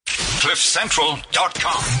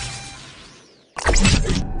CliffCentral.com.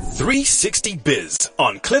 360 Biz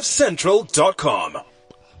on CliffCentral.com.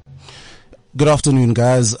 Good afternoon,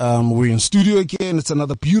 guys. We're in studio again. It's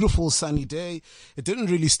another beautiful sunny day. It didn't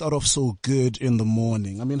really start off so good in the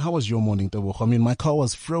morning. I mean, how was your morning, Tebogo? I mean, my car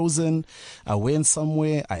was frozen. I went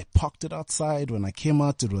somewhere. I parked it outside. When I came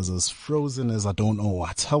out, it was as frozen as I don't know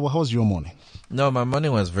what. How was your morning? No, my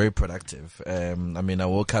morning was very productive. I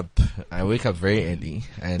wake up very early,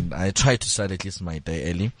 and I try to start at least my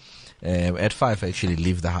day early. At 5, I actually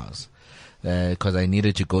leave the house. Cause I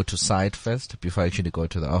needed to go to site first before I actually go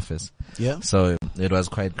to the office. Yeah. So it was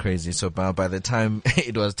quite crazy. So by the time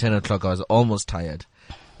it was 10 o'clock, I was almost tired.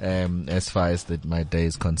 As far as my day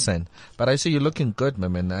is concerned. But I see you're looking good, my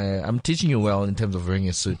man. I'm teaching you well in terms of wearing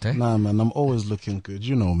a suit, eh? Nah, man, I'm always looking good.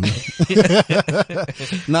 You know me.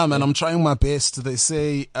 Nah, man, I'm trying my best. They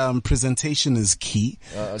say, presentation is key.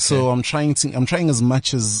 Okay. So I'm trying as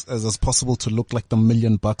much as possible to look like the $1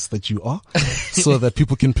 million that you are so that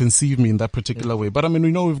people can perceive me in that particular way. But I mean, we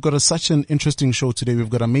know we've got such an interesting show today. We've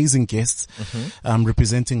got amazing guests,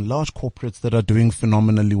 representing large corporates that are doing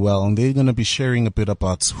phenomenally well. And they're going to be sharing a bit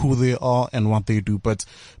about who they are and what they do. But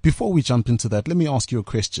before we jump into that, let me ask you a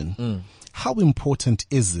question. How important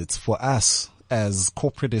is it for us as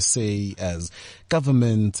corporate SA, as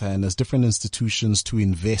government and as different institutions to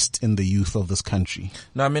invest in the youth of this country?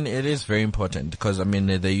 No, I mean, it is very important because, I mean,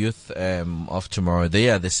 the youth of tomorrow, they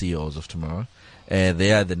are the CEOs of tomorrow.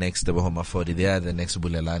 They are the next Tebogo Mafodi. They are the next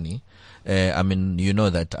Bulelani. I mean, you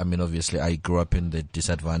know that, I mean, obviously I grew up in the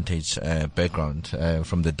disadvantaged background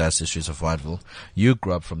from the dusty streets of Whiteville. You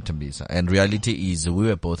grew up from Tembisa. And reality is we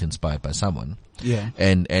were both inspired by someone. Yeah.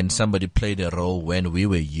 And somebody played a role when we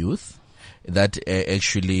were youth that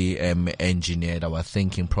actually engineered our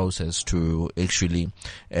thinking process to actually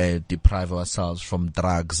deprive ourselves from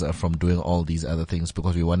drugs, from doing all these other things,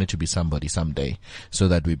 because we wanted to be somebody someday, so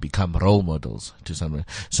that we become role models to someone.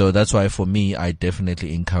 So that's why for me, I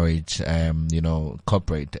definitely encourage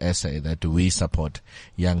corporate SA that we support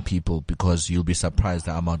young people, because you'll be surprised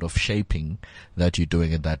the amount of shaping that you're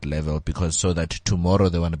doing at that level, because so that tomorrow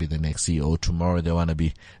they want to be the next CEO, tomorrow they want to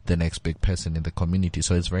be the next big person in the community.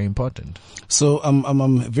 So it's very important. So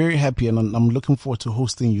I'm very happy, and I'm looking forward to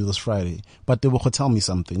hosting you this Friday. But Tebogo, tell me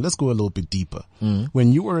something. Let's go a little bit deeper.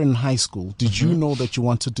 When you were in high school, did you know that you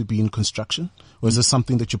wanted to be in construction, or is this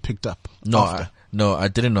something that you picked up? No, I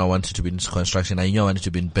didn't know I wanted to be in construction. I knew I wanted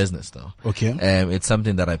to be in business, though. Okay. It's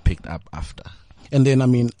something that I picked up after. And then, I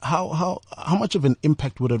mean, how much of an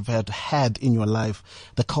impact would it have had in your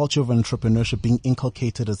life, the culture of entrepreneurship being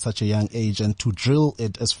inculcated at such a young age, and to drill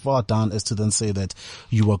it as far down as to then say that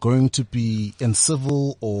you are going to be in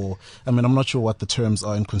civil, or, I mean, I'm not sure what the terms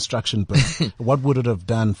are in construction, but what would it have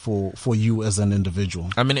done for you as an individual?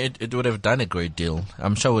 I mean, it would have done a great deal.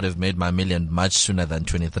 I'm sure I would have made my million much sooner than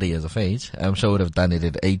 23 years of age. I'm sure I would have done it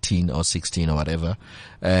at 18 or 16 or whatever.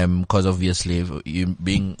 Cause obviously, you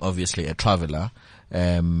being obviously a traveler,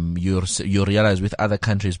 you realize with other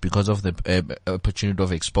countries, because of the opportunity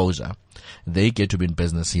of exposure, they get to be in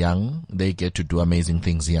business young, they get to do amazing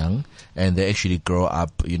things young, and they actually grow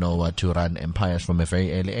up, to run empires from a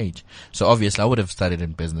very early age. So obviously I would have started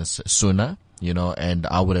in business sooner, and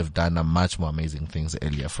I would have done much more amazing things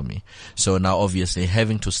earlier for me. So now obviously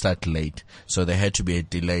having to start late, so there had to be a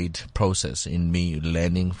delayed process in me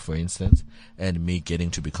learning, for instance, and me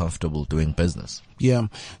getting to be comfortable doing business. Yeah.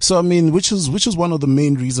 So, I mean, which is one of the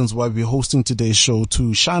main reasons why we're hosting today's show,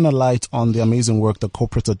 to shine a light on the amazing work that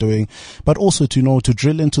corporates are doing, but also to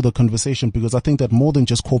drill into the conversation, because I think that more than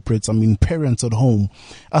just corporates, I mean, parents at home,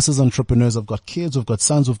 us as entrepreneurs, have got kids, we've got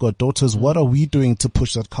sons, we've got daughters. What are we doing to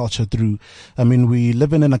push that culture through? I mean, we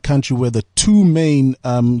living in a country where the two main,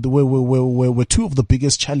 where two of the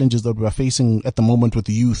biggest challenges that we're facing at the moment with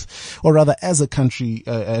the youth, or rather as a country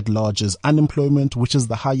at large, is unemployment, which is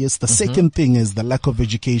the highest. The second thing is the lack of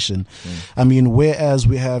education. I mean, whereas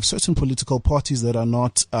we have certain political parties that are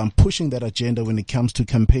not pushing that agenda when it comes to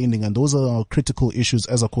campaigning, and those are critical issues,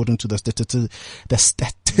 as according to English.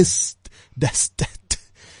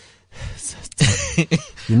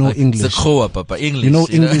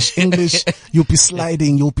 English. You'll be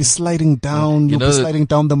sliding down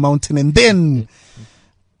the mountain, and then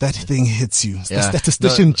that thing hits you. The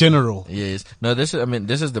statistician general. Yes. No, this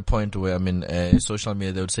is the point where, social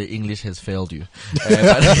media, they would say English has failed you.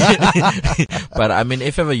 But I mean,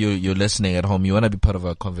 if ever you're listening at home, you want to be part of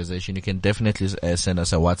our conversation, you can definitely send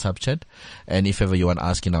us a WhatsApp chat. And if ever you want to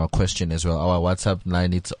ask in our question as well, our WhatsApp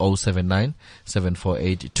line, it's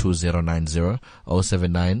 079-748-2090,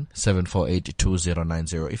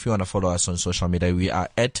 079-748-2090. If you want to follow us on social media, we are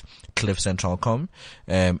at CliffCentral.com,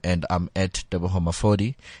 and I'm at Tebogo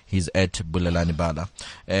Mafodi. He's at Bulelani Bala.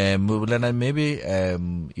 Bulelani, maybe,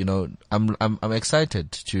 I'm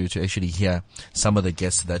excited to actually hear some of the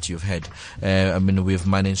guests that you've had. We've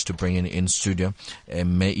managed to bring in studio,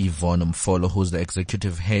 May Yvonne Mfolo, who's the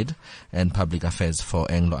executive head and public affairs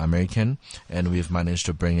for Anglo American. And we've managed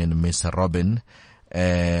to bring in Mr. Robin,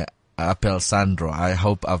 Apel Sandro. I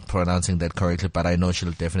hope I'm pronouncing that correctly, but I know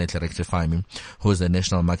she'll definitely rectify me. Who's the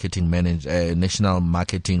national marketing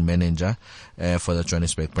manager for the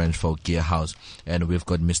Johannesburg branch for Gearhouse, and we've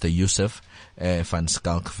got Mr. Yusuf van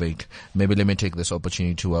Skalkwyk. Maybe let me take this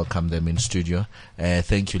opportunity to welcome them in studio.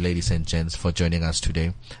 Thank you, ladies and gents, for joining us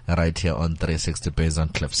today, right here on 360 Biz on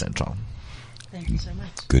Cliff Central. Thank you so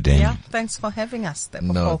much. Good day. Yeah, thanks for having us,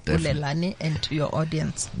 Bulelani, and to your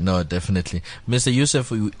audience. No, definitely. Mr. Yusuf,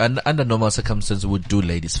 under normal circumstances, we would do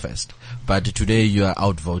ladies first. But today you are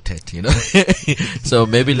outvoted, So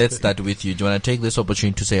maybe let's start with you. Do you want to take this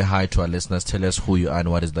opportunity to say hi to our listeners? Tell us who you are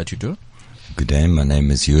and what is that you do? Good day. My name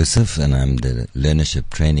is Yusuf, and I'm the Learnership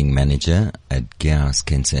Training Manager at Gearhouse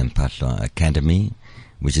Kense Mpahla Academy,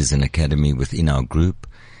 which is an academy within our group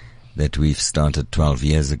that we've started 12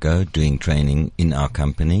 years ago doing training in our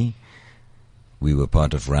company. We were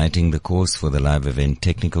part of writing the course for the live event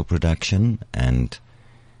technical production, and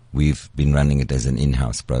we've been running it as an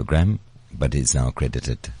in-house program, but it's now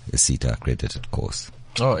accredited, a CETA accredited course.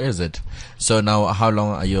 Oh, is it? So now how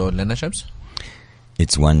long are your learnerships?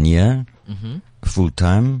 It's 1 year, full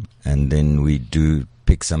time, and then we do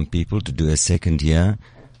pick some people to do a second year,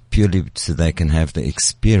 purely so they can have the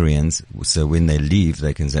experience, so when they leave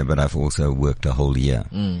they can say, but I've also worked a whole year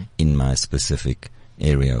in my specific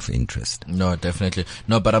area of interest. No, definitely.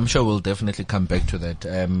 No, but I'm sure we'll definitely come back to that.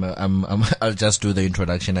 I'll just do the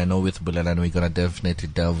introduction. I know with Bulelani we're going to definitely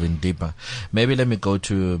delve in deeper. Maybe let me go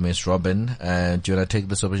to Miss Robin. Do you want to take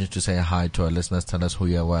this opportunity to say hi to our listeners? Tell us who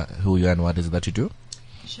you are and what is it that you do?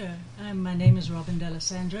 Sure. My name is Robin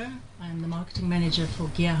D'Alessandro. I'm the marketing manager for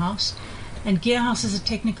Gearhouse. And Gearhouse is a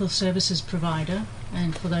technical services provider.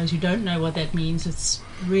 And for those who don't know what that means, it's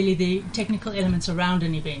really the technical elements around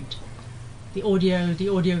an event. The audio, the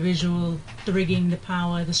audiovisual, the rigging, the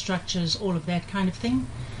power, the structures, all of that kind of thing.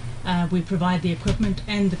 We provide the equipment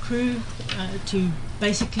and the crew to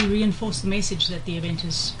basically reinforce the message that the event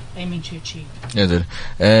is aiming to achieve.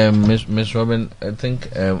 Yes, Miss Robin, I think.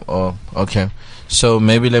 Okay. So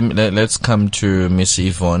maybe let's come to Miss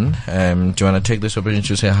Yvonne. Do you want to take this opportunity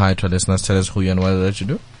to say hi to our listeners? Tell us who you and what that you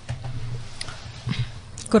do.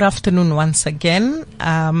 Good afternoon once again.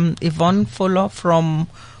 Yvonne Fuller from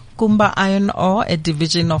Kumba Iron Ore, a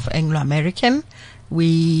division of Anglo American.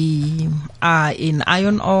 We are in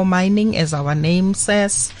iron ore mining, as our name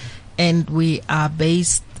says, and we are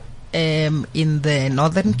based in the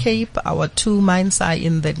Northern Cape. Our two mines are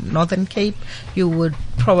in the Northern Cape. You would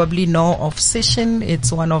probably know of Sishen.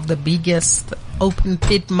 It's one of the biggest open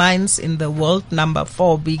pit mines in the world, number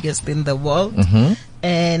 4 biggest in the world.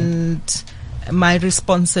 And my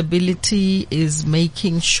responsibility is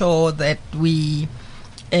making sure that we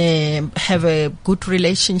have a good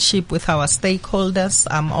relationship with our stakeholders.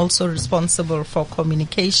 I'm also responsible for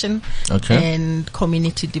communication and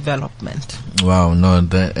community development. Wow, no,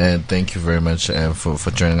 thank you very much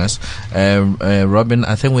for joining us. Robin,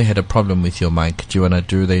 I think we had a problem with your mic. Do you want to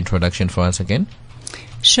do the introduction for us again?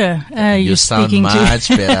 Sure. You sound much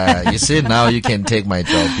better. You see, now you can take my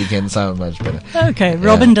job. You can sound much better. Okay,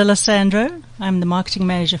 Robin D'Alessandro. I'm the marketing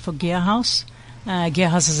manager for Gearhouse.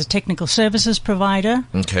 Gearhouse is a technical services provider.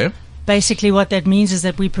 Okay. Basically what that means is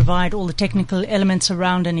that we provide all the technical elements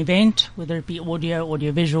around an event, whether it be audio,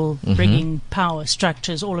 audiovisual, rigging, power,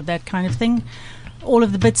 structures, all of that kind of thing. All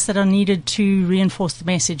of the bits that are needed to reinforce the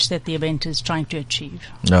message that the event is trying to achieve.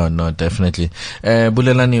 No, definitely.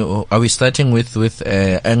 Bulelani, are we starting with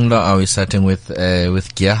Anglo? Are we starting with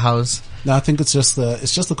Gearhouse? No, I think it's just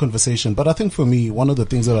a conversation. But I think for me, one of the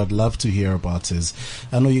things that I'd love to hear about is,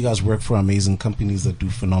 I know you guys work for amazing companies that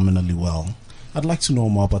do phenomenally well. I'd like to know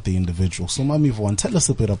more about the individual. So, Mami Yvonne, tell us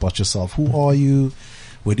a bit about yourself. Who are you?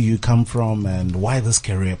 Where do you come from? And why this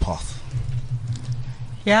career path?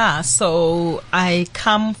 Yeah, so I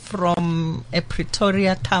come from a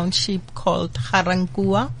Pretoria township called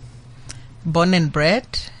Ga-Rankuwa, born and bred,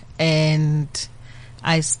 and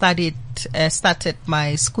I started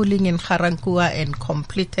my schooling in Ga-Rankuwa and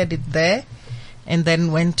completed it there, and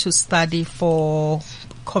then went to study for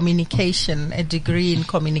communication, a degree in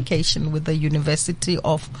communication with the University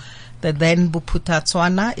of the then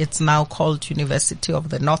Bophuthatswana. It's now called University of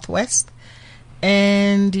the Northwest.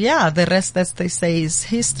 And yeah, the rest, as they say, is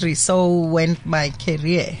history. So went my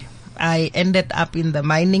career. I ended up in the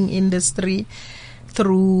mining industry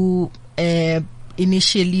through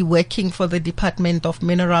initially working for the Department of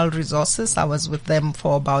Mineral Resources. I was with them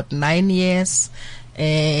for about 9 years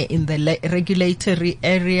in the regulatory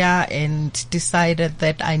area, and decided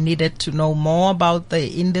that I needed to know more about the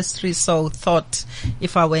industry. So thought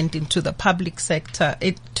if I went into the public sector,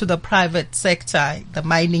 to the private sector, the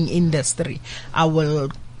mining industry, I will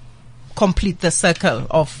complete the circle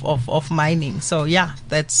of mining. So yeah,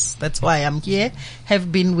 that's why I'm here.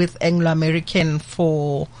 Have been with Anglo American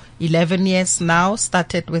for 11 years now.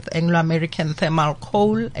 Started with Anglo American Thermal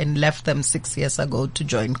Coal and left them 6 years ago to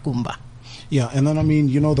join Kumba. Yeah, and then, I mean,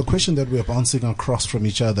 you know, the question that we're bouncing across from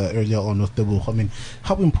each other earlier on with the book, I mean,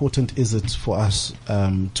 how important is it for us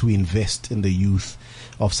to invest in the youth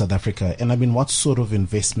of South Africa? And I mean, what sort of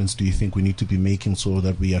investments do you think we need to be making so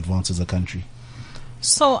that we advance as a country?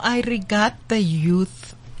 So I regard the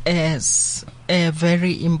youth as a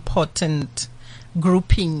very important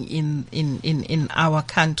grouping in our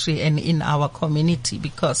country and in our community,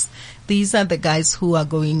 because these are the guys who are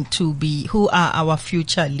our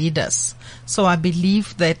future leaders. So I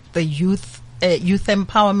believe that the youth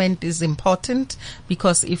empowerment is important,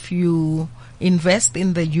 because if you invest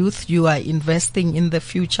in the youth, you are investing in the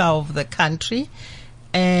future of the country.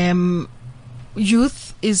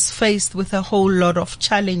 Youth is faced with a whole lot of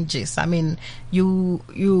challenges. I mean,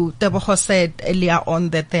 Teboho said earlier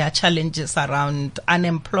on that there are challenges around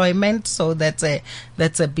unemployment, so that's a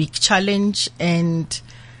big challenge. And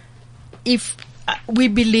if we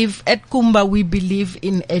believe at Kumba, we believe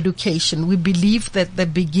in education. We believe that the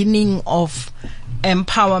beginning of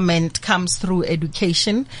empowerment comes through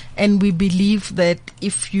education, and we believe that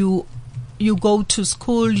if you go to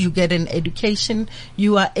school, you get an education,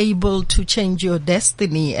 you are able to change your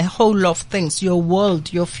destiny, a whole lot of things. Your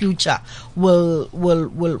world, your future will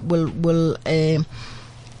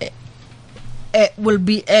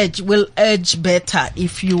edge better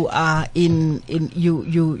if you are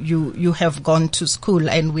you have gone to school.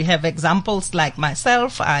 And we have examples like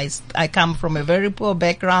myself. I come from a very poor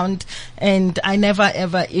background, and I never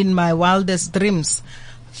ever in my wildest dreams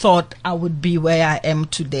thought I would be where I am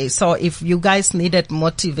today. So if you guys needed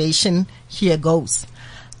motivation, here goes.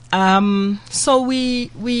 So we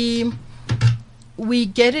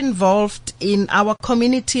get involved in our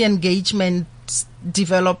community engagement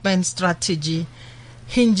development strategy,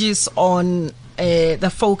 hinges on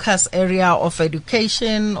the focus area of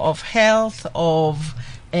education, of health, of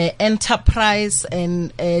enterprise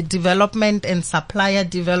and development and supplier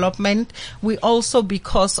development. We also,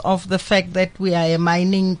 because of the fact that we are a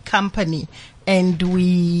mining company, and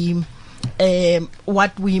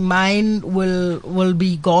what we mine will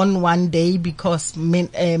be gone one day, because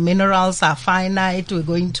minerals are finite. We're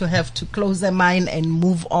going to have to close the mine and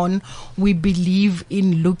move on. We believe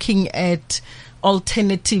in looking at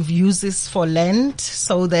alternative uses for land,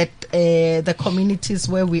 so that the communities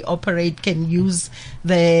where we operate can use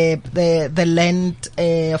the land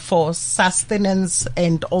for sustenance,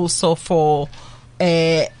 and also for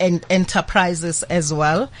and enterprises as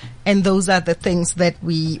well. And those are the things that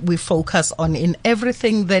we focus on in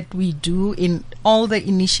everything that we do. In all the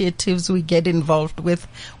initiatives we get involved with,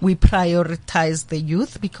 we prioritize the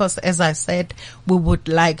youth, because, as I said, we would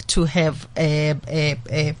like to have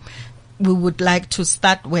we would like to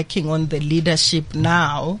start working on the leadership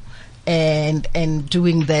now, and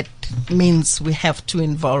doing that means we have to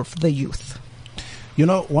involve the youth. You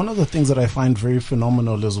know, one of the things that I find very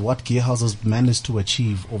phenomenal is what Gearhouse has managed to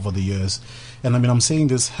achieve over the years. And I mean, I'm saying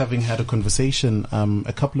this having had a conversation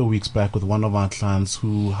a couple of weeks back with one of our clients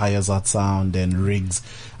who hires out sound and rigs.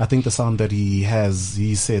 I think the sound that he has,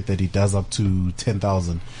 he said that he does up to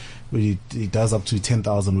 10,000. He does up to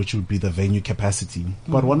 10,000, which would be the venue capacity. Mm-hmm.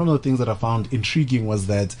 But one of the things that I found intriguing was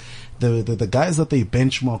that the guys that they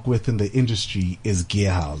benchmark with in the industry is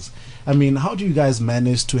Gearhouse. I mean, how do you guys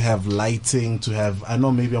manage to have lighting, I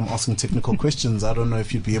know maybe I'm asking technical questions, I don't know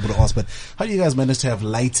if you'd be able to ask, but how do you guys manage to have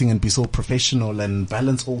lighting and be so professional and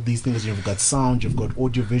balance all these things? You've got sound, you've got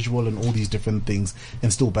audio visual and all these different things,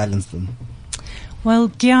 and still balance them. Well,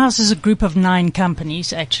 Gearhouse is a group of 9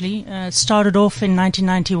 companies, actually. Started off in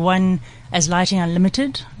 1991 as Lighting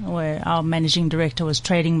Unlimited, where our managing director was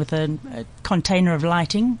trading with a container of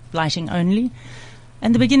lighting only.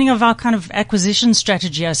 And the beginning of our kind of acquisition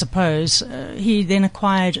strategy, I suppose, he then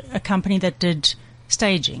acquired a company that did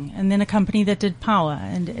staging, and then a company that did power,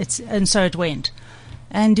 and so it went.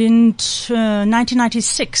 And in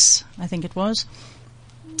 1996, I think it was,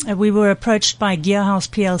 we were approached by Gearhouse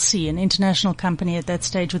PLC, an international company at that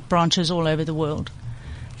stage with branches all over the world.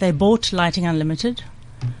 They bought Lighting Unlimited,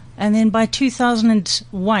 and then by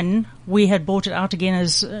 2001, we had bought it out again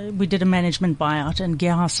as we did a management buyout, and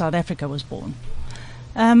Gearhouse South Africa was born.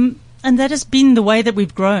 And that has been the way that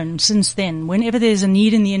we've grown since then. Whenever there's a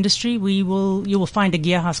need in the industry, you will find a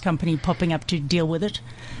Gearhouse company popping up to deal with it.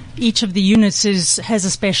 Each of the units has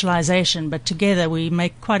a specialization, but together we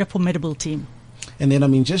make quite a formidable team. And then, I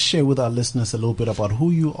mean, just share with our listeners a little bit about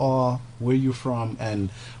who you are, where you're from, and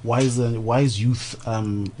why is youth,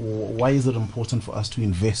 why is it important for us to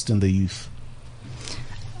invest in the youth?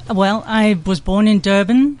 Well, I was born in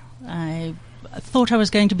Durban. I thought I was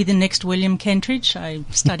going to be the next William Kentridge. I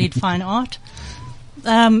studied fine art.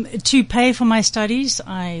 To pay for my studies,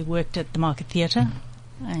 I worked at the Market Theatre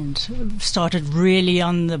and started really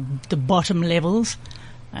on the bottom levels.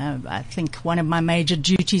 I think one of my major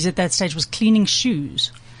duties at that stage was cleaning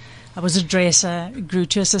shoes. I was a dresser, grew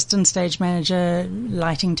to assistant stage manager,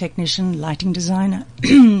 lighting technician, lighting designer,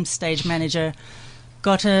 stage manager.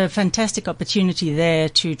 Got a fantastic opportunity there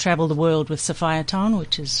to travel the world with Sophia Town,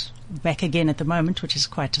 which is back again at the moment, which is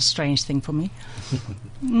quite a strange thing for me.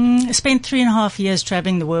 I spent 3.5 years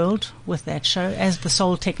traveling the world with that show as the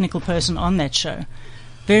sole technical person on that show.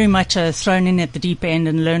 Very much thrown in at the deep end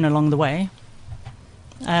and learn along the way.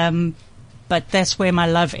 But that's where my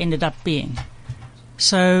love ended up being.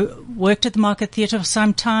 So worked at the Market Theatre for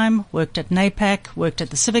some time, worked at NAPAC, worked at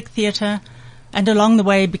the Civic Theatre, and along the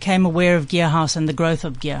way became aware of Gearhouse and the growth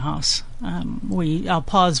of Gearhouse. Our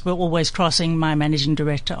paths were always crossing, my managing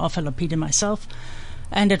director, Arthur Lapid, and myself.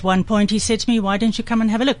 And at one point he said to me, "Why don't you come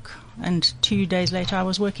and have a look?" And 2 days later I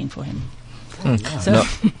was working for him. So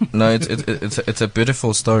No, it's a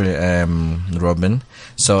beautiful story, Robin.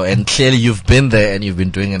 So, and clearly you've been there and you've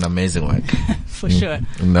been doing an amazing work. For sure.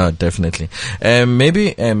 No, definitely.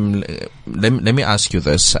 Maybe let me ask you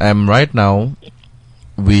this. Right now,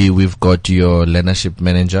 we've got your learnership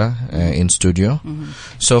manager in studio. Mm-hmm.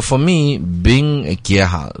 So for me, being a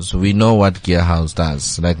Gearhouse, we know what Gearhouse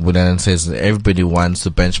does. Like Bulan says, everybody wants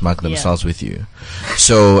to benchmark themselves with you.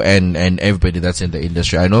 So and everybody that's in the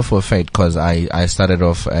industry, I know for a fact because I started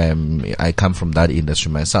off. I come from that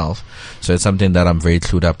industry myself, so it's something that I'm very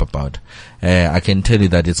clued up about. I can tell you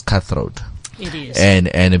that it's cutthroat. It is.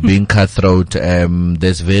 And being cutthroat,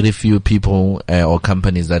 there's very few people or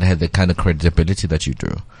companies that have the kind of credibility that you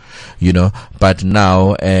do, you know. But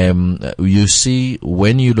now, you see,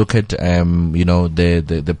 when you look at,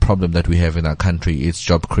 the problem that we have in our country, it's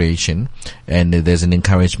job creation, and there's an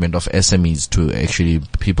encouragement of SMEs to actually,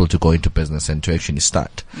 people to go into business and to actually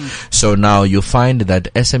start. So now you find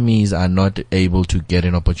that SMEs are not able to get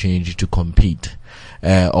an opportunity to compete.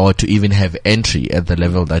 Or to even have entry at the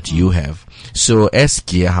level that you have. So as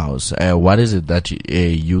Gearhouse, what is it that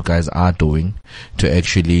you guys are doing to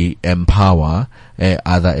actually empower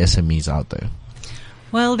other SMEs out there?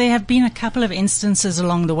 Well, there have been a couple of instances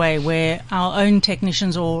along the way where our own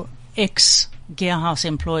technicians or ex-Gearhouse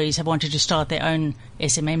employees have wanted to start their own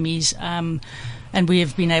SMMEs, and we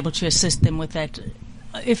have been able to assist them with that.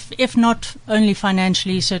 If not only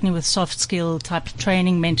financially, certainly with soft skill type of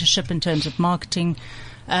training, mentorship in terms of marketing,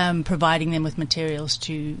 providing them with materials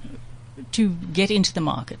to get into the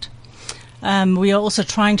market. We are also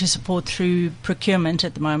trying to support through procurement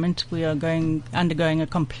at the moment. We are undergoing a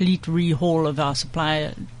complete rehaul of our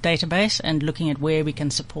supplier database and looking at where we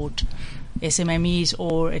can support SMMEs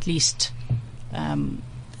or at least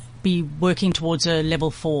be working towards a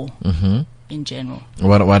level 4. Mm-hmm. In general.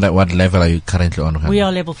 What level are you currently on? We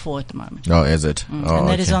are level 4 at the moment. Oh, is it? Oh, and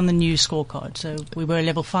that is on the new scorecard. So we were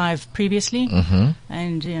level 5 previously,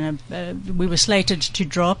 and we were slated to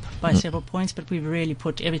drop by several points, but we've really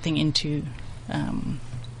put everything into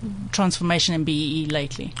transformation and BEE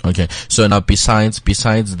lately. Okay. So now, besides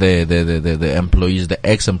the employees, the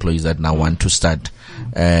ex-employees that now want to start,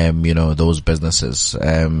 those businesses,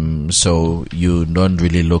 so you don't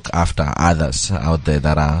really look after others out there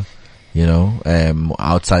that are,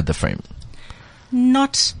 outside the frame?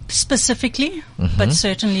 Not specifically, but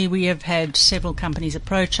certainly we have had several companies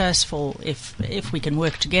approach us for if we can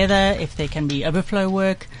work together, if there can be overflow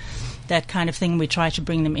work, that kind of thing. We try to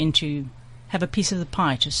bring them into, have a piece of the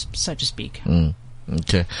pie, so to speak.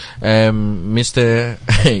 Okay. Mr.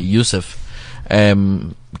 Yusuf,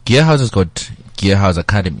 Gearhouse has got Gearhouse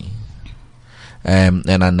Academy, and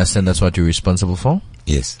I understand that's what you're responsible for?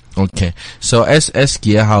 Yes. Okay. So as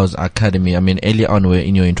Gearhouse Academy, I mean, earlier on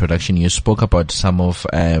in your introduction, you spoke about some of,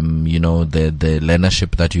 the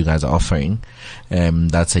learnership that you guys are offering.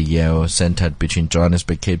 That's a year centered between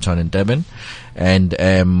Johannesburg, Cape Town and Durban. And,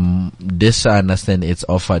 this, I understand, it's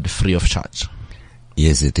offered free of charge.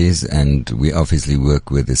 Yes, it is. And we obviously work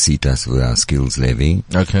with the CETAS with our skills levy.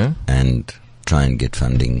 Okay. And try and get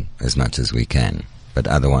funding as much as we can. But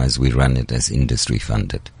otherwise we run it as industry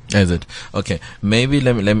funded. Is it? Okay. Maybe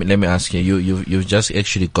let me ask you. You've just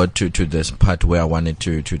actually got to this part where I wanted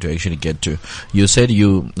to actually get to. You said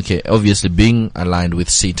obviously being aligned with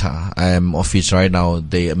SETA, of which right now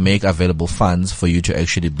they make available funds for you to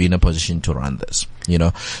actually be in a position to run this.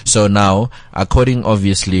 So now, according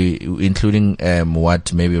obviously, including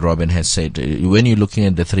what maybe Robin has said, when you're looking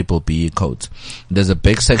at the BBBE codes, there's a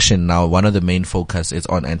big section now. One of the main focus is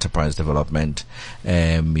on enterprise development,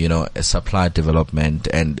 supply development,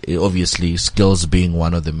 and obviously skills being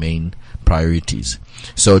one of the main priorities.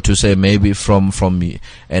 So to say maybe from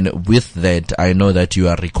and with that, I know that you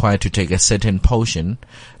are required to take a certain portion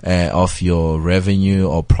of your revenue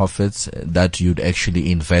or profits that you'd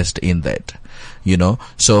actually invest in that.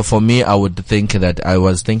 So for me, I was thinking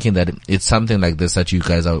that it's something like this that you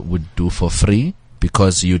guys would do for free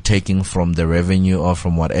because you're taking from the revenue or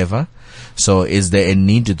from whatever. So is there a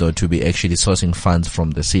need though to be actually sourcing funds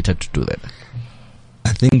from the SETA to do that?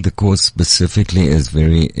 I think the course specifically is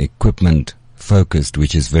very equipment focused,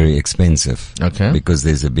 which is very expensive. Okay. Because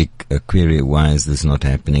there's a big query, why is this not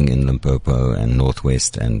happening in Limpopo and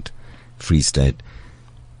Northwest and Free State?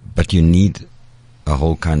 But you need a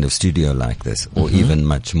whole kind of studio like this, or even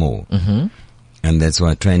much more. Mm-hmm. And that's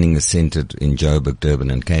why training is centered in Joburg,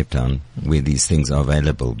 Durban and Cape Town, where these things are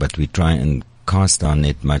available. But we try and cast our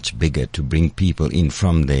net much bigger to bring people in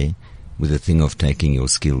from there with the thing of taking your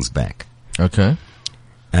skills back. Okay.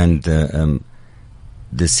 And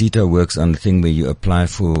the SETA works on the thing where you apply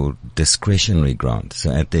for discretionary grant.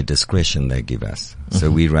 So at their discretion, they give us.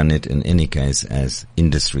 So we run it in any case as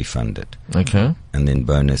industry funded. Okay. And then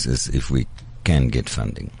bonus is if we can get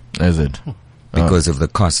funding. Is it? Because of the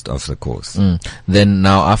cost of the course. Then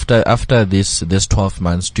now after this 12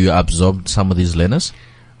 months, do you absorb some of these learners?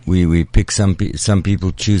 We pick some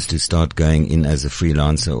people choose to start going in as a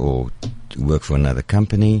freelancer or to work for another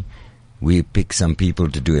company. We pick some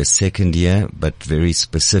people to do a second year, but very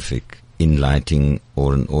specific in lighting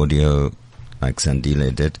or in audio, like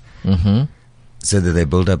Sandile did. Mm-hmm. So that they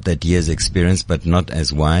build up that year's experience, but not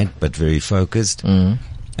as wide, but very focused.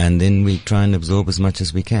 And then we try and absorb as much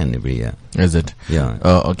as we can every year. Is it? Yeah.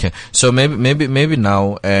 Oh, okay. So maybe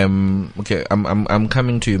now, okay, I'm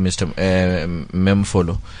coming to you, Mr.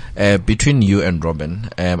 Memfolo. Between you and Robin,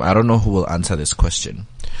 I don't know who will answer this question.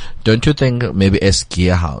 Don't you think maybe as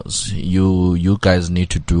Gearhouse, you guys need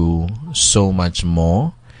to do so much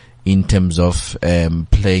more in terms of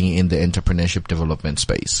playing in the entrepreneurship development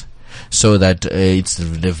space? So that it's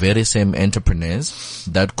the very same entrepreneurs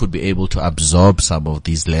that could be able to absorb some of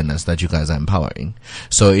these learners that you guys are empowering.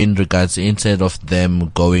 So in regards, instead of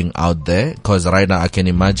them going out there, because right now I can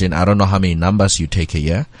imagine, I don't know how many numbers you take a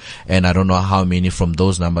year, and I don't know how many from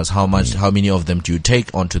those numbers, how many of them do you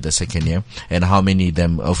take onto the second year, and how many of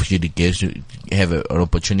them actually have an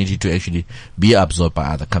opportunity to actually be absorbed by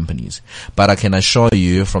other companies. But I can assure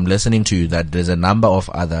you from listening to you that there's a number of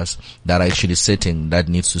others that are actually sitting that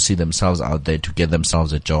needs to see themselves out there to get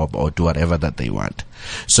themselves a job or do whatever that they want.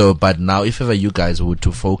 So, but now if ever you guys were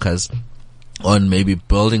to focus on maybe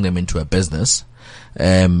building them into a business,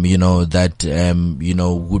 would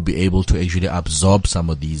be able to actually absorb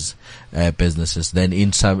some of these businesses, then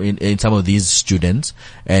in some of these students,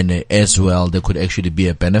 and as well, there could actually be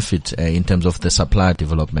a benefit in terms of the supply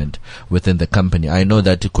development within the company. I know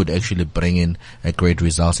that it could actually bring in a great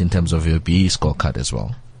results in terms of your BE scorecard as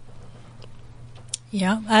well.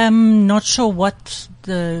 Yeah, I'm not sure what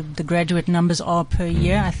the graduate numbers are per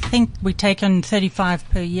year. I think we take on 35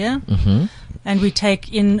 per year, and we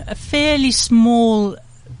take in a fairly small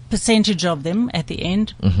percentage of them at the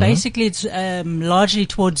end. Basically, it's largely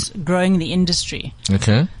towards growing the industry.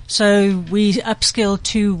 Okay. So we upskill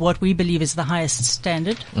to what we believe is the highest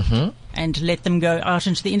standard, and let them go out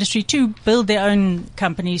into the industry to build their own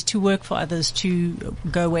companies, to work for others, to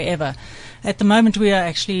go wherever. At the moment, we are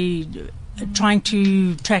actually trying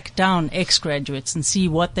to track down ex-graduates and see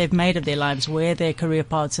what they've made of their lives, where their career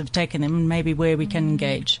paths have taken them, and maybe where we can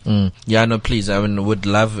engage. Yeah, no, please. Would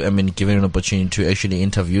love, given an opportunity to actually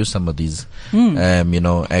interview some of these,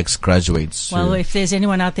 ex-graduates. Well, if there's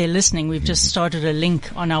anyone out there listening, we've just started a link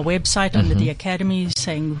on our website under the Academy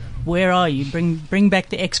saying, where are you? Bring back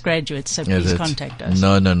the ex-graduates, so please contact us.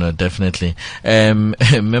 No, definitely.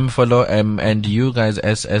 Memfolo, and you guys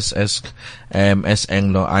as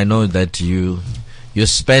Anglo, I know that you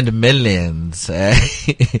spend millions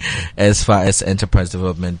as far as enterprise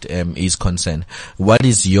development is concerned. What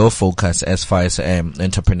is your focus as far as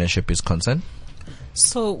entrepreneurship is concerned?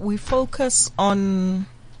 So we focus on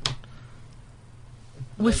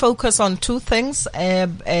two things.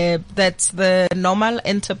 That's the normal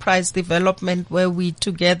enterprise development, where we,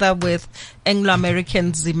 together with Anglo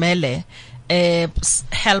American Zimele,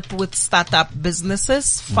 help with startup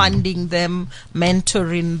businesses, funding them,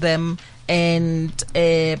 mentoring them, and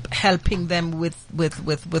helping them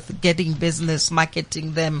with getting business,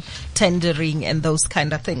 marketing them, tendering, and those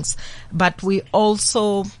kind of things. But we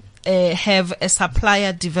also have a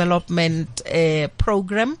supplier development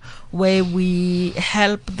program where we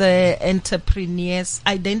help the entrepreneurs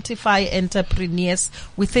identify entrepreneurs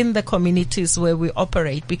within the communities where we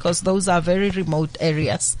operate, because those are very remote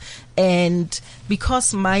areas. And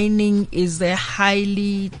because mining is a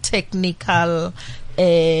highly technical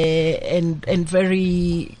and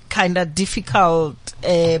very kind of difficult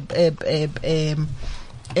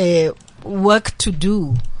work to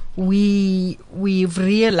do, we've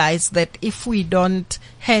realized that if we don't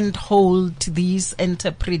handhold these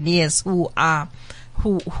entrepreneurs who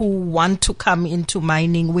want to come into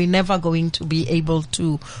mining, we're never going to be able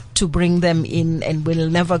to bring them in, and we're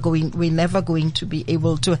never going to be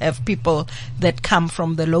able to have people that come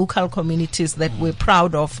from the local communities that we're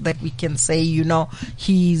proud of, that we can say,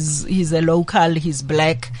 he's a local, he's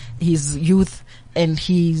black, he's youth, and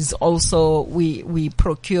he's also, we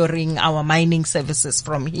procuring our mining services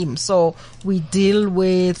from him. So we deal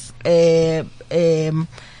with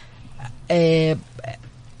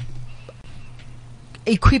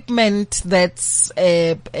equipment that's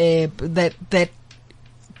that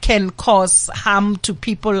can cause harm to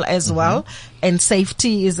people as well, and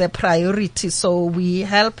safety is a priority. So we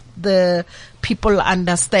help the people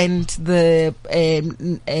understand the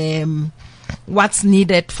what's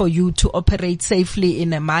needed for you to operate safely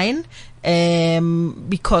in a mine,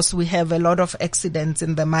 because we have a lot of accidents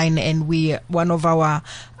in the mine, and one of our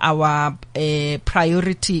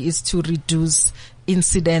priority is to reduce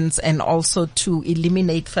incidents and also to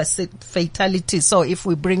eliminate fatalities. So if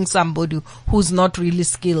we bring somebody who's not really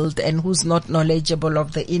skilled and who's not knowledgeable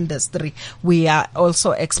of the industry, we are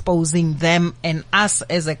also exposing them and us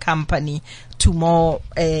as a company to more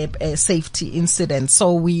safety incidents.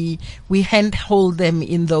 So we handhold them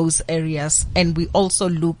in those areas, and we also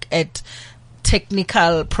look at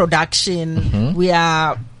technical production.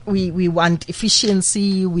 We want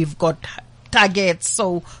efficiency. We've got targets.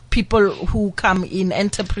 So people who come in,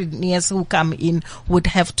 entrepreneurs who come in, would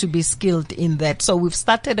have to be skilled in that. So we've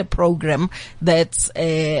started a program that's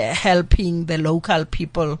helping the local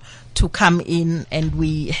people to come in, and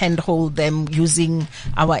we handhold them using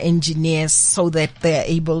our engineers so that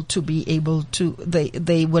they will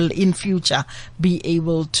in future be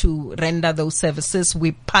able to render those services.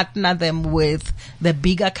 We partner them with the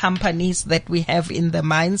bigger companies that we have in the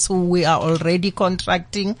mines who we are already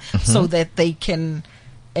contracting, so that they can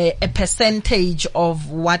a percentage of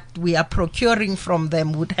what we are procuring from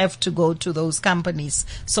them would have to go to those companies,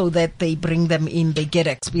 so that they bring them in, they get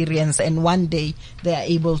experience, and one day they are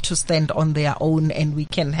able to stand on their own, and we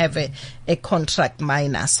can have a contract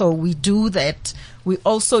miner. So we do that. We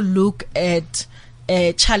also look at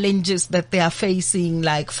challenges that they are facing,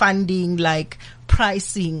 like funding, like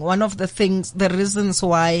pricing. One of the reasons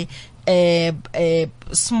why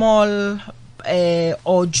small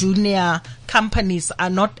or junior companies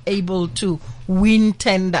are not able to win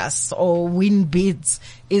tenders or win bids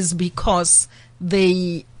is because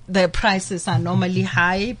the prices are normally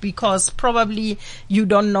high, because probably you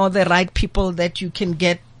don't know the right people that you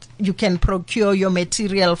can procure your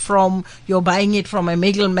material from. You're buying it from a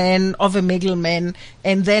middleman,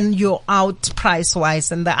 and then you're out price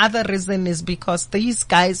wise. And the other reason is because these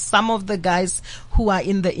guys, some of the guys who are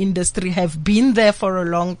in the industry have been there for a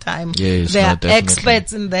long time. Yes, they are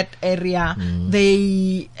experts in that area.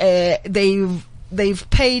 They've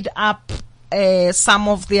paid up some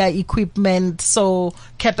of their equipment, so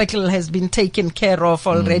capital has been taken care of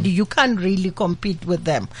already. You can't really compete with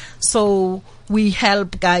them. So we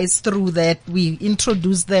help guys through that. We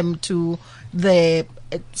introduce them to the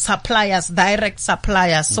suppliers, direct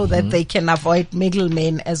suppliers, so that they can avoid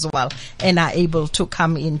middlemen as well, and are able to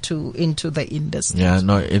come into the industry. Yeah,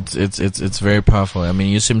 no, it's very powerful. I mean,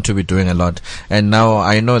 you seem to be doing a lot, and now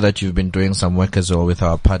I know that you've been doing some work as well with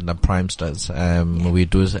our partner Primestars. We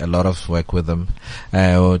do a lot of work with them. Do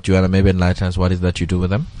you want to maybe enlighten us what is that you do with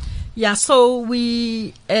them? Yeah, so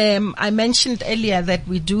we, I mentioned earlier that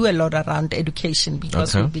we do a lot around education,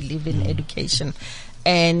 because we believe in education.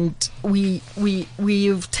 And we've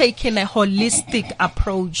taken a holistic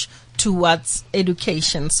approach towards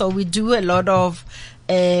education. So we do a lot of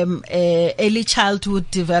early childhood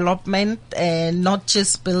development, and not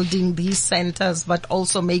just building these centers, but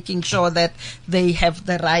also making sure that they have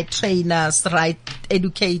the right trainers, right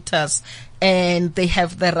educators, and they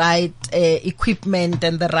have the right equipment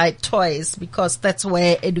and the right toys, because that's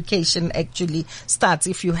where education actually starts.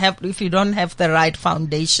 If you don't have the right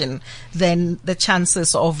foundation, then the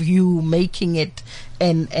chances of you making it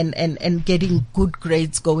and getting good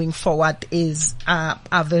grades going forward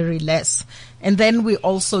are very less. And then we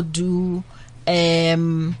also do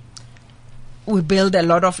we build a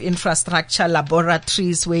lot of infrastructure,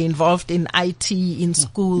 laboratories. We're involved in IT in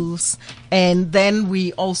schools. And then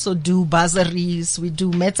we also do bursaries. We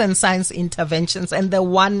do maths and science interventions. And the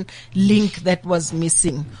one link that was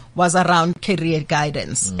missing was around career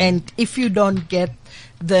guidance. And if you don't get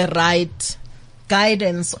the right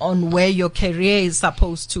guidance on where your career is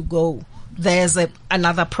supposed to go, there's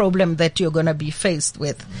another problem that you're going to be faced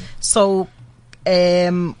with. So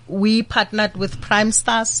we partnered with Prime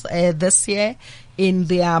Stars this year in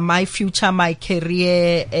their My Future, My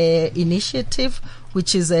Career initiative,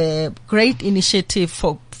 which is a great initiative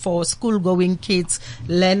for school-going kids,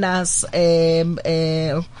 learners,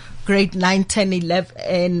 grade 9, 10,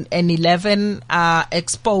 11, and 11 are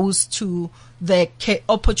exposed to the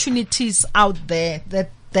opportunities out there that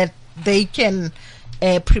they can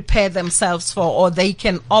prepare themselves for, or they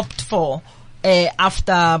can opt for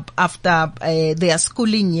after their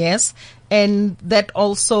schooling years, and that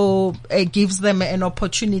also gives them an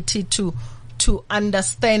opportunity to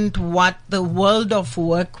understand what the world of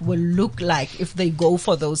work will look like if they go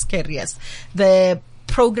for those careers. The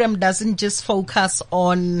program doesn't just focus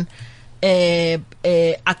on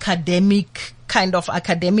academic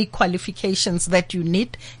qualifications that you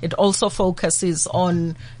need. It also focuses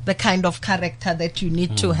on the kind of character that you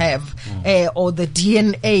need to have, or the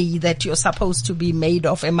DNA that you're supposed to be made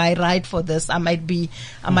of. Am I right for this? I might be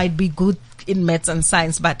good in maths and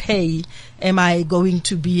science, but hey, am I going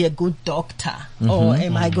to be a good doctor, or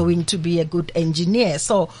am I going to be a good engineer?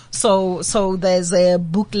 So there's a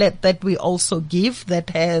booklet that we also give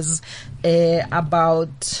that has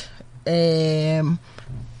about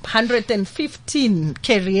 115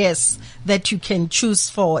 careers that you can choose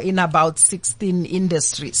for in about 16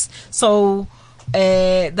 industries. So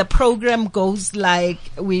the program goes like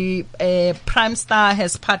Prime Star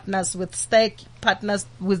has partners with Stake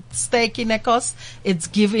Kinekos. It's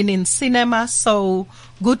given in cinemas, so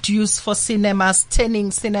good use for cinemas, turning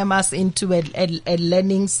cinemas into a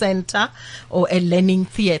learning center or a learning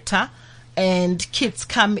theater. And kids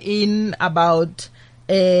come in about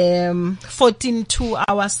 14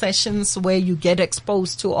 2-hour sessions where you get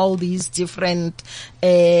exposed to all these different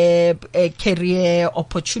career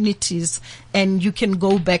opportunities, and you can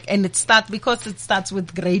go back, and because it starts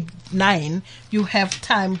with grade 9, you have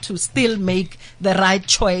time to still make the right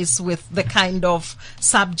choice with the kind of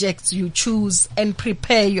subjects you choose and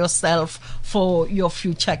prepare yourself for your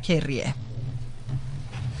future career.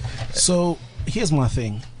 So here's my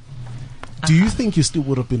thing. Do you think you still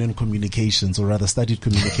would have been in communications, or rather studied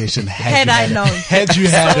communication had you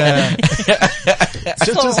had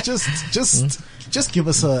just give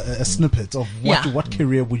us a snippet of what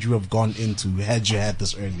career would you have gone into had you had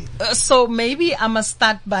this early? So maybe I must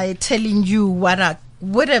start by telling you what I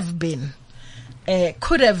would have been,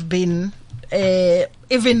 could have been,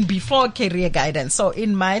 even before career guidance. So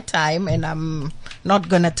in my time, and I'm not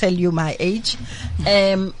going to tell you my age.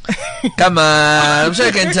 Come on, I'm sure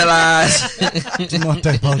you can tell us. Do not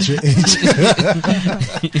divulge your age.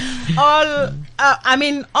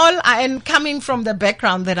 And coming from the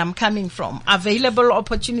background that I'm coming from, available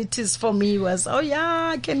opportunities for me was,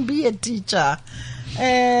 I can be a teacher.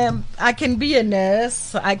 I can be a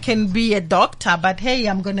nurse, I can be a doctor, but hey,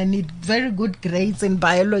 I'm going to need very good grades in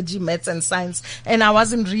biology, maths and science, and I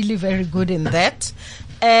wasn't really very good in that.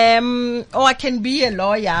 Or I can be a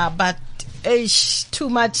lawyer, but too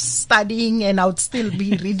much studying, and I would still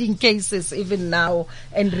be reading cases even now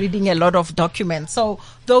and reading a lot of documents. So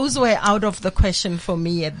those were out of the question for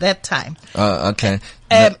me at that time. Okay.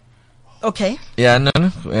 Okay. Yeah, no.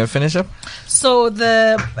 Finish up. So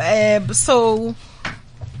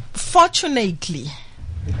fortunately,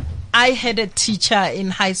 I had a teacher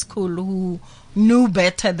in high school who knew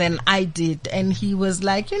better than I did, and he was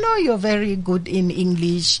like, you're very good in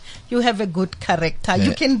English, you have a good character,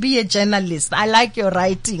 you can be a journalist, I like your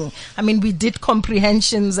writing. I mean, we did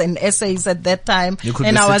comprehensions and essays at that time,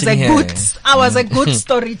 and I was a good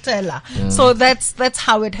storyteller. So that's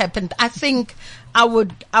how it happened. I think I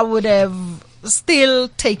would have still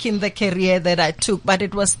taking the career that I took, but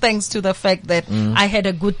it was thanks to the fact that I had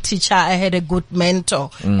a good teacher, I had a good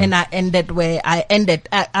mentor, and I ended where I ended.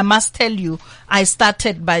 I must tell you, I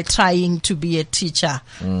started by trying to be a teacher,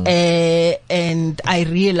 and I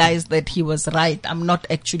realized that he was right. I'm not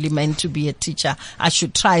actually meant to be a teacher. I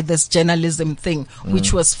should try this journalism thing,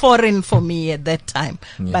 which was foreign for me at that time.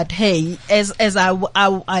 But hey, as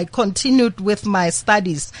I continued with my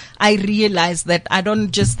studies, I realized that I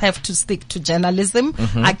don't just have to stick to journalism.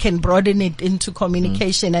 I can broaden it into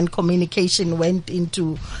communication, and communication went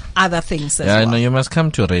into other things as well. I know you must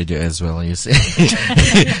come to radio as well, you see.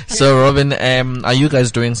 So Robin, are you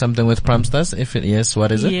guys doing something with Prime Stars? If yes,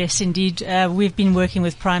 what is it? Yes, indeed. We've been working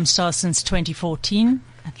with Prime Stars since 2014.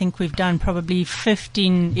 I think we've done probably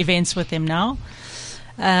 15 events with them now.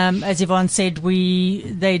 As Yvonne said,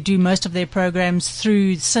 they do most of their programs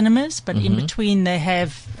through cinemas, but in between they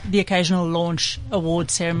have the occasional launch, award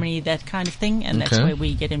ceremony, that kind of thing, and that's where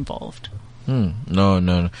we get involved.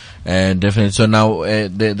 No. Definitely. So now,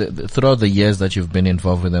 throughout the years that you've been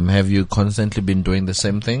involved with them, have you constantly been doing the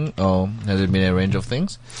same thing, or has it been a range of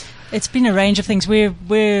things? It's been a range of things.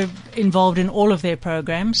 We're involved in all of their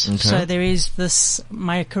programs. Okay. So there is this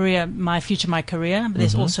My Future, My Career.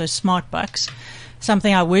 There's also Smart Bucks.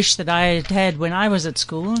 Something I wish that I had had when I was at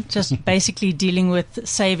school, just basically dealing with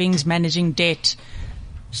savings, managing debt,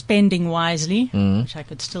 spending wisely, which I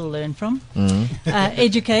could still learn from.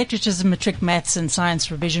 Educate, which is a matric maths and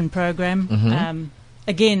science revision program.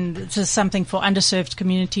 Again, this is something for underserved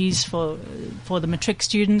communities, for the matric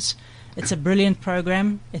students. It's a brilliant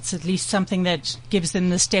program. It's at least something that gives them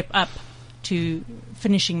the step up to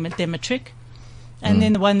finishing their matric. And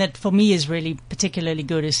then the one that for me is really particularly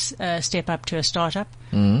good is Step Up to a Startup.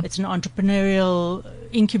 It's an entrepreneurial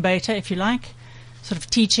incubator, if you like, sort of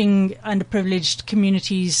teaching underprivileged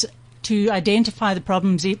communities to identify the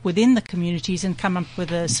problems within the communities and come up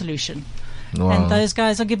with a solution. Wow. And those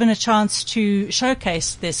guys are given a chance to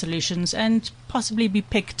showcase their solutions and possibly be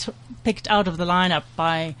picked out of the lineup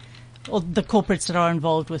by or the corporates that are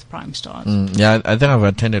involved with Prime Stars. Yeah, I think I've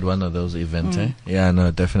attended one of those events. Yeah, no,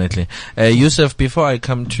 definitely. Yusuf, before I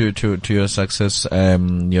come to your success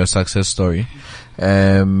story,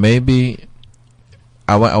 maybe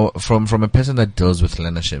from a person that deals with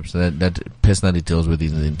learnerships, that personally deals with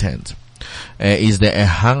these intent, is there a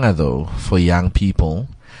hunger though for young people?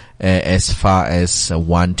 As far as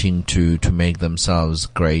wanting to make themselves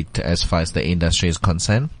great as far as the industry is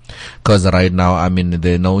concerned? Because right now, I mean,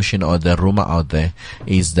 the notion or the rumor out there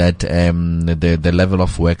is that the level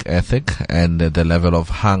of work ethic and the level of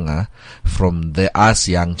hunger from us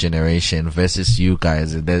young generation versus you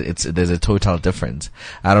guys, there's a total difference.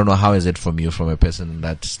 I don't know, how is it from you, from a person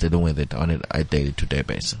that's dealing with it on a day-to-day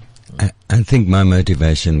basis? I think my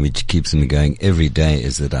motivation, which keeps me going every day,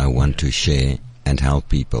 is that I want to share and help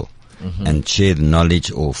people and share the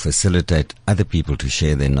knowledge or facilitate other people to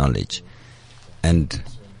share their knowledge. And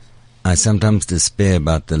I sometimes despair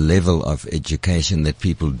about the level of education that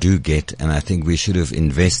people do get, and I think we should have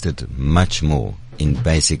invested much more in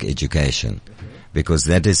basic education, because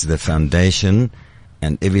that is the foundation,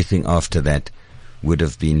 and everything after that would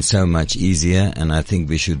have been so much easier. And I think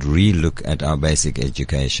we should re-look at our basic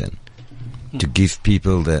education to give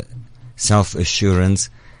people the self-assurance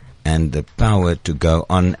and the power to go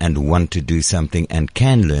on and want to do something and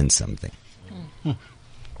can learn something.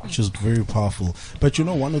 Which is very powerful. But you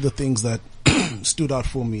know, one of the things that stood out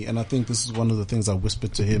for me, and I think this is one of the things I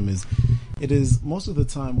whispered to him, is it is most of the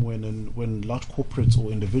time when large corporates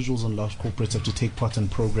or individuals in large corporates have to take part in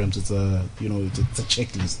programs, it's a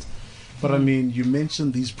checklist. But I mean, you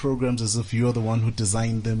mentioned these programs as if you're the one who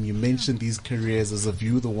designed them. You mentioned these careers as if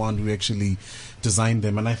you're the one who actually designed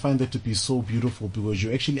them. And I find that to be so beautiful, because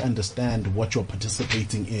you actually understand what you're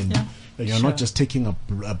participating in. Yeah. And you're not just taking a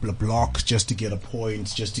block just to get a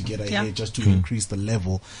point, just to get ahead, just to increase the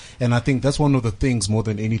level. And I think that's one of the things, more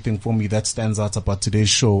than anything for me, that stands out about today's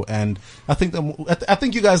show. And I think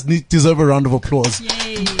you guys deserve a round of applause.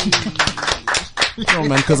 Yay! No,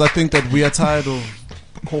 man, because I think that we are tired of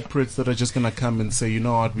corporates that are just going to come and say, you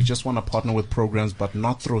know what, we just want to partner with programs but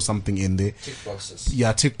not throw something in there. Tick boxes.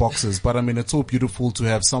 Yeah, tick boxes. But I mean, it's so beautiful to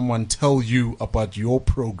have someone tell you about your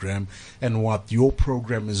program and what your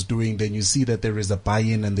program is doing. Then you see that there is a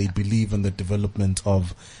buy-in and they believe in the development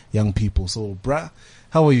of young people. So, Bra,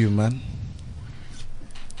 how are you, man?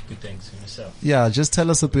 Good, thanks. And yourself? Yeah, just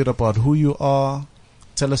tell us a bit about who you are.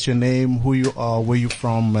 Tell us your name, who you are, where you're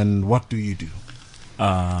from, and what do you do?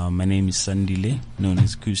 My name is Sandile, known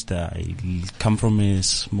as Kusta. I come from a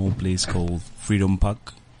small place called Freedom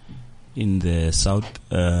Park in the south.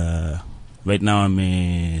 Right now I'm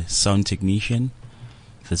a sound technician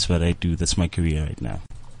that's what I do. That's my career right now.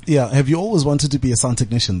 Yeah. Have you always wanted to be a sound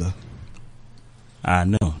technician though?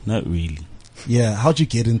 No, not really. Yeah. How'd you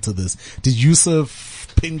get into this? Did Yusuf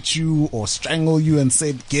pinch you or strangle you and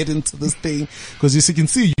said, get into this thing? Because you can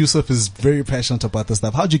see Yusuf is very passionate about this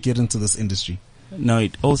stuff. How'd you get into this industry? No,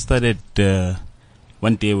 it all started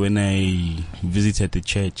one day when I visited a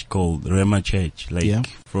church called Rema Church.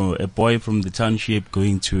 From a boy from the township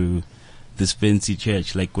going to this fancy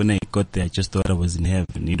church. Like when I got there, I just thought I was in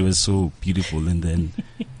heaven. It was so beautiful. And then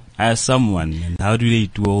I asked someone, and how do they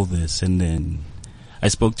do all this? And then I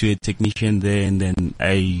spoke to a technician there, and then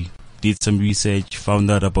I did some research, found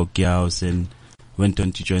out about Gear House, and went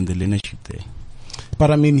on to join the learnership there. But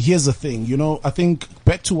I mean, here's the thing, I think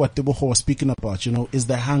back to what Teboho was speaking about, is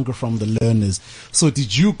the hunger from the learners. So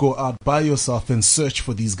did you go out by yourself and search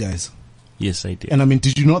for these guys? Yes, I did. And I mean,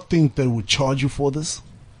 did you not think they would charge you for this?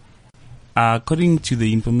 According to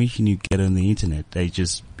the information you get on the internet,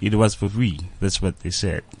 it was for free. That's what they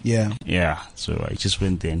said. Yeah. Yeah. So I just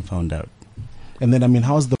went there and found out. And then, I mean,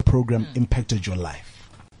 how's the program impacted your life?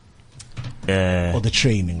 Or the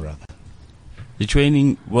training, rather? The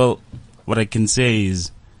training, well, what I can say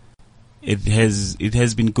is it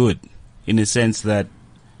has been good in a sense that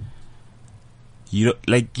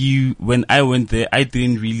when I went there, I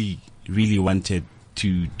didn't really wanted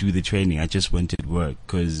to do the training. I just wanted work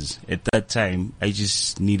because at that time I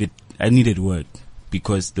needed work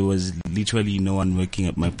because there was literally no one working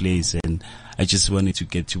at my place, and I just wanted to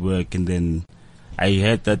get to work. And then I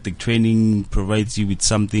heard that the training provides you with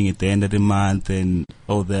something at the end of the month and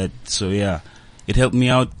all that. So yeah, it helped me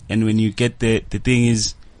out. And when you get there, the thing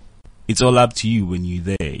is, it's all up to you when you're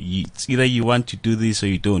there. It's either you want to do this or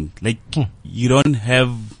you don't. You don't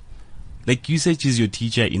have, usage is your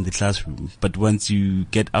teacher in the classroom. But once you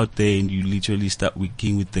get out there and you literally start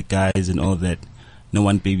working with the guys and all that, no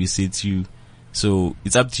one babysits you. So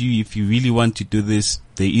it's up to you if you really want to do this.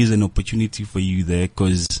 There is an opportunity for you there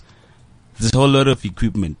because there's a whole lot of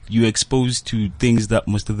equipment. You're exposed to things that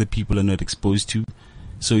most of the people are not exposed to.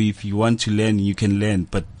 So if you want to learn, you can learn,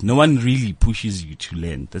 but no one really pushes you to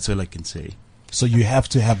learn. That's all I can say. So you have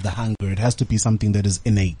to have the hunger. It has to be something that is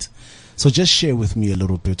innate. So just share with me a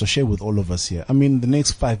little bit, or share with all of us here. I mean, the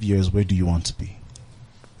next 5 years, where do you want to be?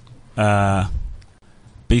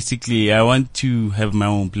 Basically, I want to have my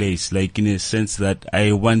own place, in a sense that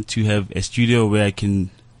I want to have a studio where I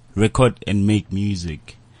can record and make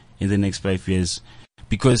music in the next 5 years.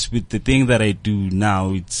 Because with the thing that I do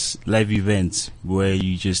now, it's live events where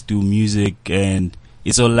you just do music and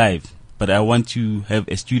it's all live. But I want to have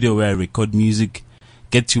a studio where I record music,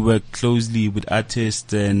 get to work closely with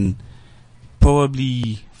artists, and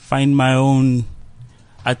probably find my own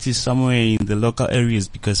artist somewhere in the local areas,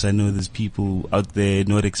 because I know there's people out there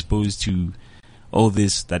not exposed to all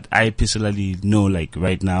this that I personally know,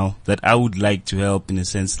 right now, that I would like to help in a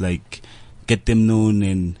sense, get them known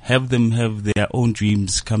and have them have their own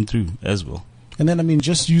dreams come true as well. And then, I mean,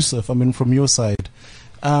 just Yusuf, from your side,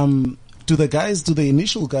 do the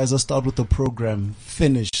initial guys that start with the program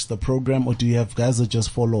finish the program, or do you have guys that just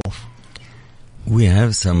fall off? We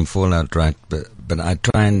have some fallout, right? But I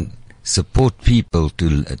try and support people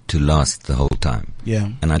to last the whole time. Yeah.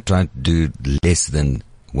 And I try to do less than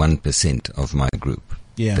 1% of my group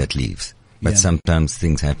that leaves. But sometimes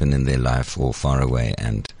things happen in their life or far away,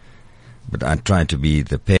 but I try to be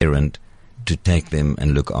the parent to take them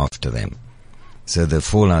and look after them. So the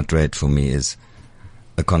fallout rate for me is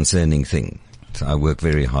a concerning thing. So I work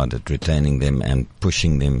very hard at retaining them and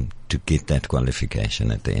pushing them to get that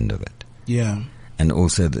qualification at the end of it. Yeah. And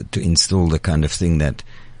also to install the kind of thing that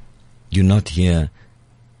you're not here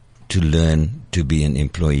to learn to be an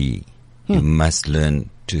employee. You must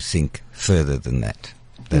learn to think further than that.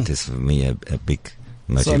 That is for me a big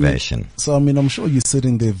motivation. So I'm sure you're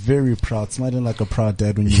sitting there very proud, smiling like a proud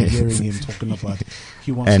dad when you're hearing him talking about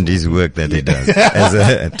he wants and his work that he does as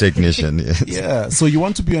a technician. Yes. Yeah. So you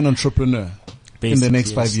want to be an entrepreneur in the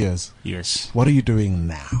next 5 years? Yes. What are you doing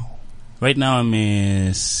now? Right now, I'm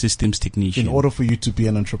a systems technician. In order for you to be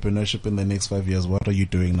an entrepreneurship in the next 5 years, what are you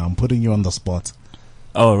doing now? I'm putting you on the spot.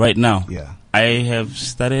 Oh, right now? Yeah. I have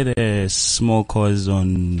started a small course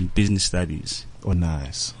on business studies. Oh,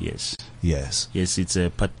 nice. Yes. Yes. Yes, it's a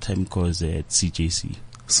part-time course at CJC.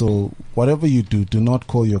 So whatever you do not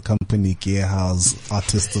call your company Gear House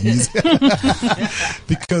Artists of Music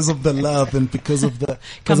because of the love and because of the...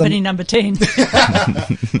 Company number 10.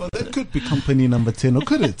 Well, that could be company number 10, or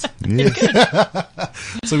could it? Yeah.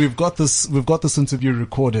 So we've got this interview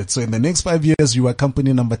recorded. So in the next 5 years, you are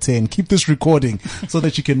company number 10. Keep this recording so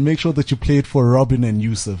that you can make sure that you play it for Robin and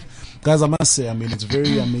Yusuf. Guys, I must say, it's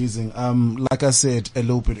very amazing. Like I said a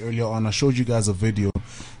little bit earlier on, I showed you guys a video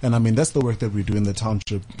And I mean, that's the work that we do in the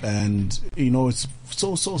township. And, you know, it's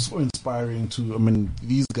so inspiring to, I mean,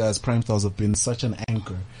 these guys, Prime Stars, have been such an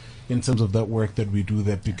anchor in terms of that work that we do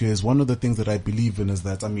there, because one of the things that I believe in is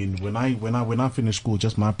that, I mean, when I finished school,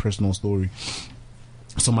 just my personal story.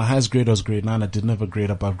 So my highest grade was grade 9. I didn't have a grade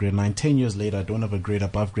above grade 9. 10 years later, I don't have a grade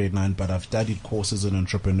above grade 9, but I've studied courses in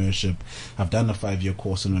entrepreneurship. I've done a 5-year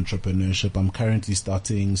course in entrepreneurship. I'm currently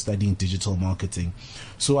studying digital marketing.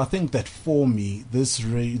 So I think that for me, this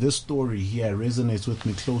story here resonates with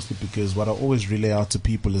me closely, because what I always relay out to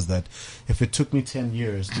people is that if it took me 10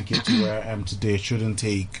 years to get to where I am today, it shouldn't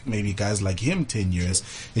take maybe guys like him 10 years.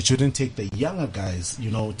 It shouldn't take the younger guys,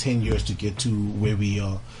 10 years to get to where we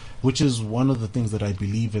are. Which is one of the things that I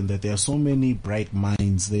believe in, that there are so many bright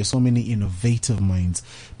minds, there are so many innovative minds,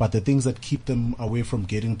 but the things that keep them away from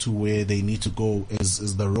getting to where they need to go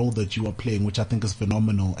is the role that you are playing, which I think is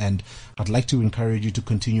phenomenal. And I'd like to encourage you to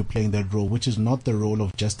continue playing that role, which is not the role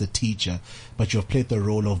of just a teacher, but you've played the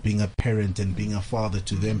role of being a parent and being a father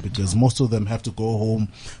to them, because most of them have to go home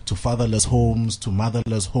to fatherless homes, to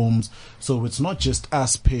motherless homes. So it's not just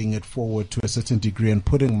us paying it forward to a certain degree and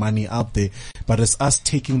putting money out there, but it's us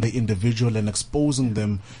taking the individual and exposing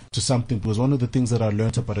them to something. Because one of the things that I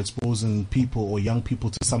learned about exposing people or young people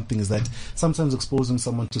to something is that sometimes exposing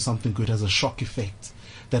someone to something good has a shock effect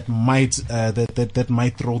that might that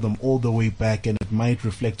might throw them all the way back, and it might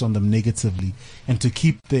reflect on them negatively. And to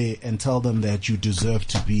keep there and tell them that you deserve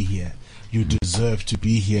to be here, you deserve to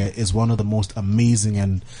be here, is one of the most amazing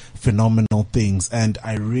and phenomenal things. And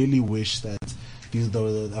I really wish that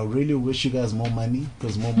I really wish you guys more money,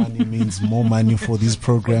 because more money means more money for these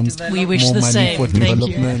programs. We wish more the money same. for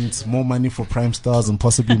development, more money for Prime Stars, and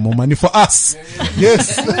possibly more money for us.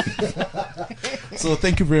 Yes. So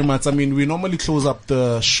thank you very much. I mean, we normally close up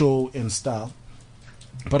the show in style.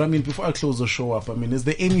 But I mean, before I close the show up, I mean, is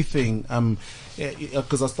there anything,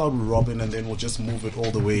 because I'll start with Robin and then we'll just move it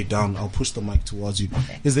all the way down. I'll push the mic towards you.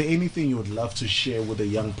 Okay. Is there anything you would love to share with a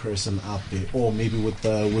young person out there, or maybe with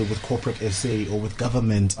corporate SA or with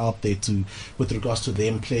government out there, with regards to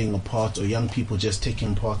them playing a part, or young people just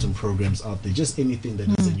taking part in programs out there? Just anything that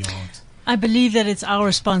is in your heart. I believe that it's our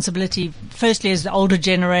responsibility, firstly as the older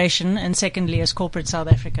generation, and secondly as corporate South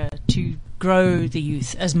Africa, to grow the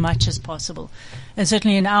youth as much as possible. And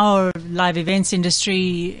certainly in our live events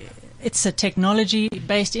industry, it's a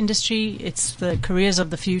technology-based industry. It's the careers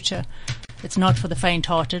of the future. It's not for the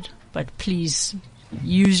faint-hearted, but please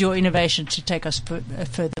use your innovation to take us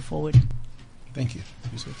further forward. Thank you.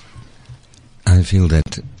 Yusuf. I feel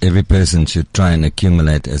that every person should try and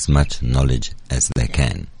accumulate as much knowledge as they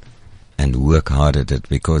can, and work hard at it,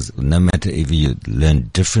 because no matter if you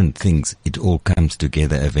learn different things, it all comes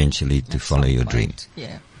together eventually to follow your dreams.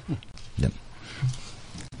 Yeah. Yep.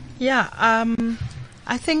 Yeah.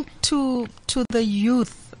 I think to the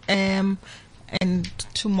youth, and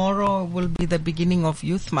tomorrow will be the beginning of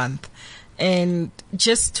Youth Month, and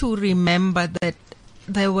just to remember that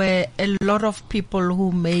there were a lot of people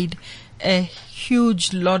who made a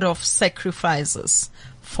huge lot of sacrifices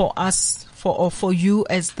for us. For you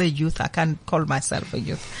as the youth, I can't call myself a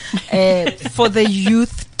youth, for the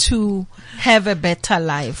youth to have a better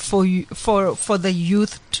life, for the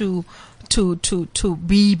youth to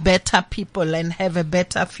be better people and have a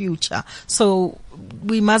better future. So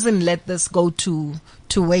we mustn't let this go to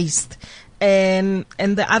waste. And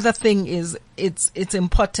the other thing is, it's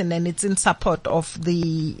important, and it's in support of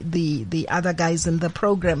the other guys in the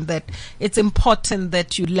program, that it's important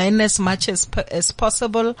that you learn as much as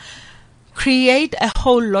possible. Create a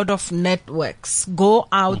whole lot of networks. Go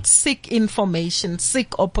out, seek information,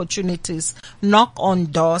 seek opportunities, knock on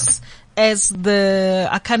doors.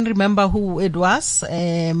 I can't remember who it was.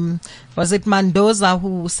 Was it Mendoza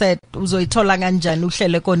who said, "Uzoitola kanjani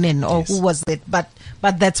uhlele koneni," or who was it? But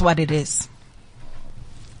that's what it is.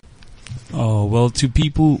 Oh, well, to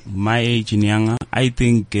people my age and younger, I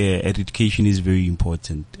think education is very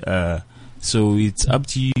important. So it's up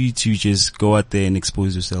to you to just go out there and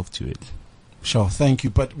expose yourself to it. Sure, thank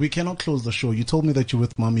you. But we cannot close the show. You told me that you're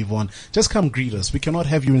with Mom Yvonne. Just come greet us. We cannot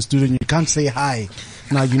have you in studio and you can't say hi.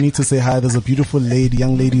 Now you need to say hi. There's a beautiful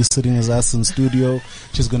young lady sitting with us in studio.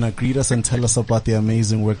 She's going to greet us and tell us about the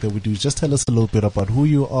amazing work that we do. Just tell us a little bit about who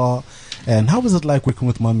you are and how is it like working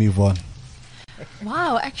with Mom Yvonne?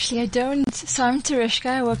 Wow, actually I don't. So I'm Tereshka.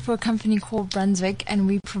 I work for a company called Brunswick, and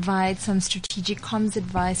we provide some strategic comms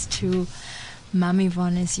advice to Mom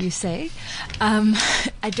Yvonne, as you say.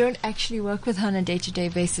 I don't actually work with her on a day-to-day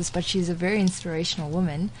basis, but she's a very inspirational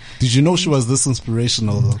woman. Did you know she was this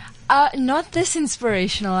inspirational though? Not this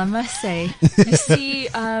inspirational, I must say.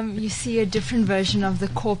 You see a different version of the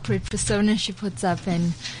corporate persona she puts up,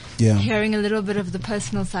 and hearing a little bit of the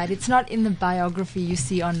personal side. It's not in the biography you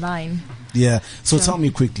see online. Yeah. So tell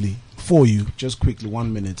me quickly, for you, just quickly,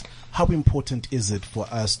 1 minute, how important is it for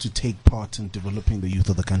us to take part in developing the youth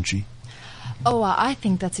of the country? Oh, I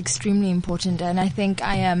think that's extremely important, and I think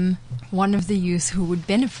I am one of the youth who would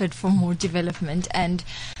benefit from more development. And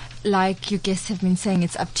like your guests have been saying,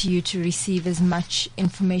 it's up to you to receive as much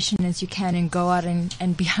information as you can and go out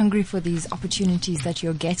and be hungry for these opportunities that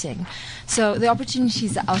you're getting. So the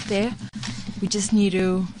opportunities are out there. We just need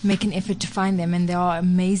to make an effort to find them, and there are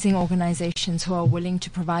amazing organizations who are willing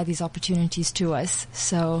to provide these opportunities to us.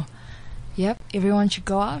 So, yep, everyone should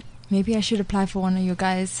go out. Maybe I should apply for one of you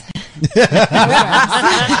guys. You can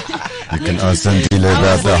ask Sandile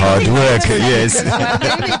about the hard work. Yes. Well,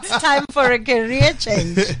 maybe it's time for a career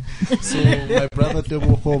change. So, my brother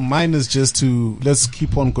Tebogo, mine is just to let's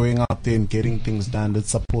keep on going out there and getting things done.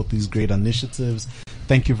 Let's support these great initiatives.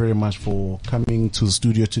 Thank you very much for coming to the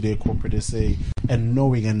studio today, Corporate SA, and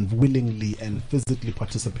knowing and willingly and physically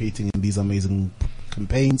participating in these amazing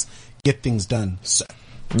campaigns. Get things done, sir.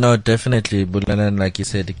 No, definitely, Bulana, like you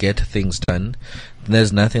said, get things done.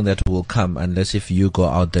 There's nothing that will come unless if you go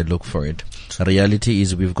out there, look for it. The reality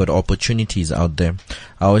is we've got opportunities out there.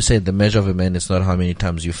 I always say the measure of a man is not how many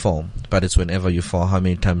times you fall, but it's whenever you fall, how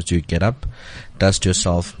many times do you get up, dust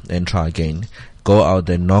yourself, and try again. Go out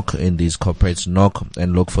there, knock in these corporates, knock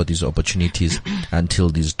and look for these opportunities until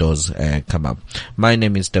these doors come up. My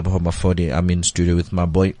name is Tebogo Mafodi. I'm in studio with my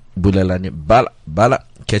boy Bulelani Bala.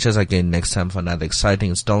 Catch us again next time for another exciting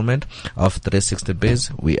installment of 360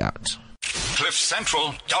 Biz. We out.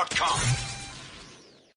 CliffCentral.com